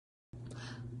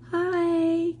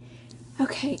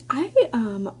Okay, I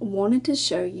wanted to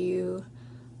show you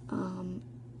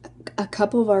a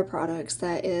couple of our products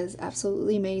that is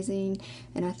absolutely amazing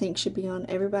and I think should be on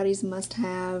everybody's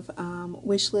must-have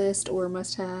wish list or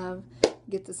must-have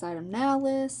get this item now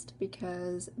list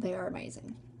because they are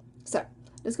amazing. So,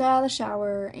 just got out of the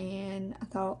shower and I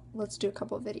thought let's do a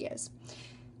couple of videos.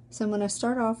 So I'm going to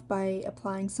start off by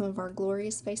applying some of our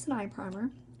Glorious Face and Eye Primer.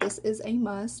 This is a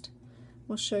must.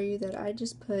 We'll show you that I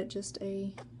just put just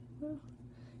a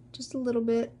little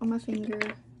bit on my finger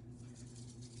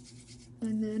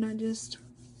and then I just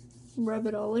rub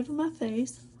it all over my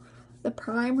face. The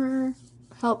primer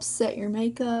helps set your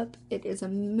makeup. It is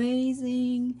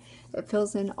amazing. It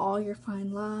fills in all your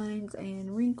fine lines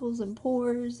and wrinkles and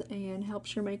pores and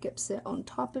helps your makeup sit on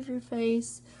top of your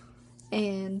face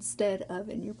instead of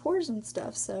in your pores and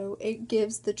stuff. So it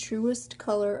gives the truest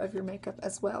color of your makeup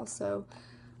as well. So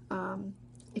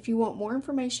if you want more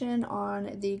information on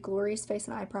the Glorious Face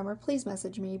and Eye Primer, please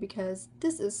message me because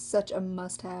this is such a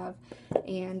must-have,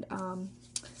 and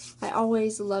I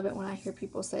always love it when I hear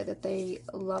people say that they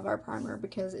love our primer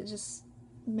because it just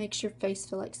makes your face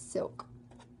feel like silk.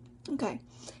 Okay,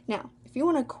 now if you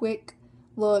want a quick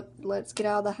look, let's get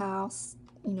out of the house,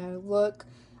 look.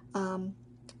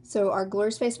 So our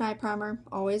Glorious Face and Eye Primer,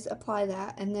 always apply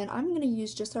that, and then I'm going to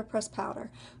use just our pressed powder.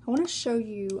 I want to show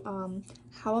you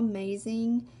how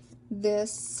amazing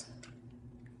this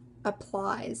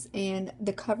applies and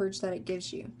the coverage that it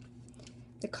gives you.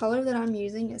 The color that I'm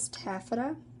using is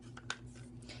Taffeta,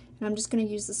 and I'm just going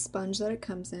to use the sponge that it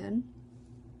comes in.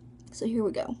 So here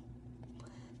we go.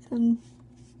 Actually,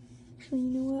 you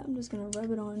know what? I'm just going to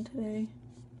rub it on today.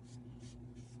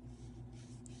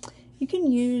 You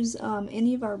can use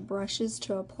any of our brushes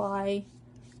to apply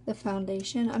the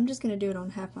foundation. I'm just going to do it on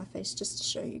half my face just to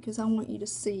show you because I want you to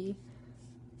see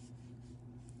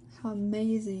how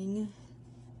amazing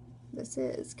this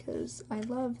is because I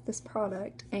love this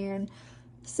product, and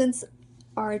since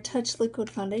our Touch Liquid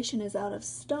Foundation is out of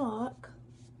stock,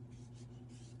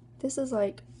 this is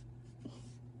like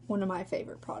one of my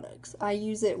favorite products. I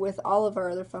use it with all of our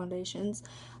other foundations.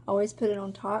 I always put it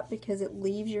on top because it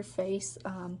leaves your face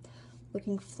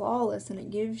looking flawless and it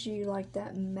gives you like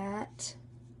that matte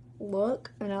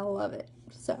look, and I love it.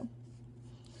 So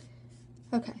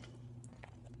okay,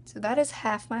 so that is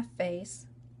half my face.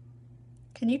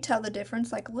 Can you tell the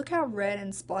difference? Like, look how red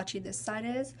and splotchy this side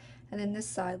is, and then this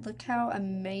side, look how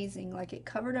amazing, like it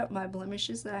covered up my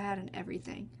blemishes that I had and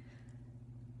everything.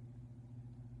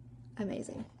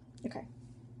 Amazing. Okay,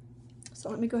 so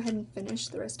let me go ahead and finish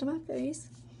the rest of my face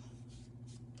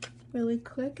really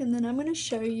quick, and then I'm going to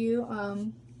show you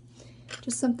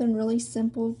just something really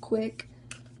simple, quick,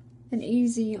 and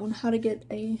easy on how to get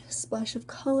a splash of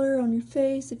color on your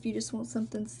face if you just want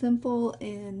something simple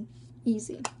and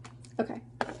easy. Okay,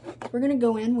 we're going to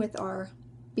go in with our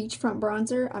beachfront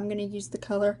bronzer. I'm going to use the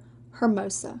color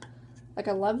Hermosa. Like,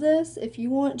 I love this. If you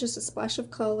want just a splash of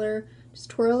color, just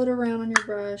twirl it around on your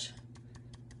brush,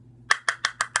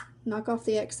 knock off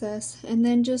the excess, and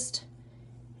then just,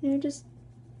 just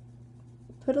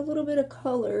put a little bit of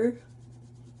color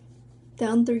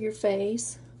down through your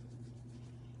face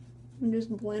and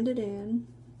just blend it in.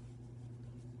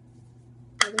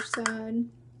 Other side.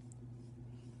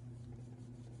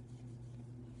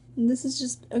 And this is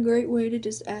just a great way to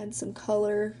just add some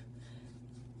color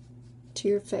to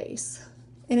your face.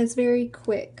 And it's very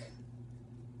quick.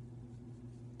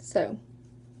 So,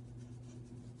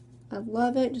 I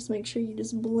love it. Just make sure you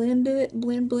just blend it.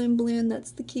 Blend, blend, blend.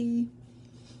 That's the key.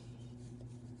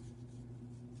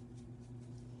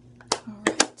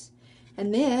 Alright.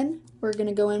 And then we're going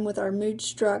to go in with our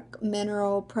Moodstruck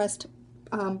Mineral Pressed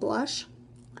Blush.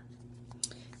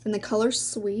 And the color's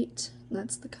Sweet.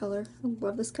 That's the color. I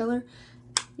love this color.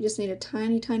 You just need a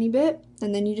tiny, tiny bit.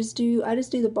 And then you just do, I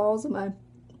just do the balls of my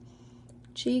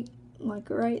cheek, like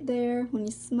right there when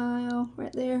you smile,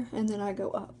 right there. And then I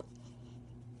go up.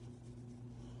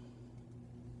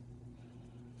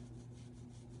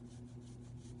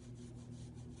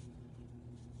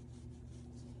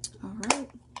 Alright.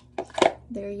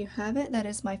 There you have it. That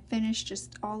is my finished,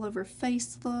 just all over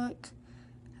face look.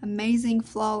 Amazing,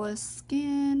 flawless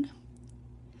skin.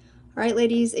 Alright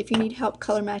ladies, if you need help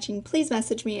color matching, please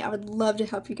message me. I would love to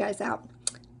help you guys out.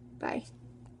 Bye.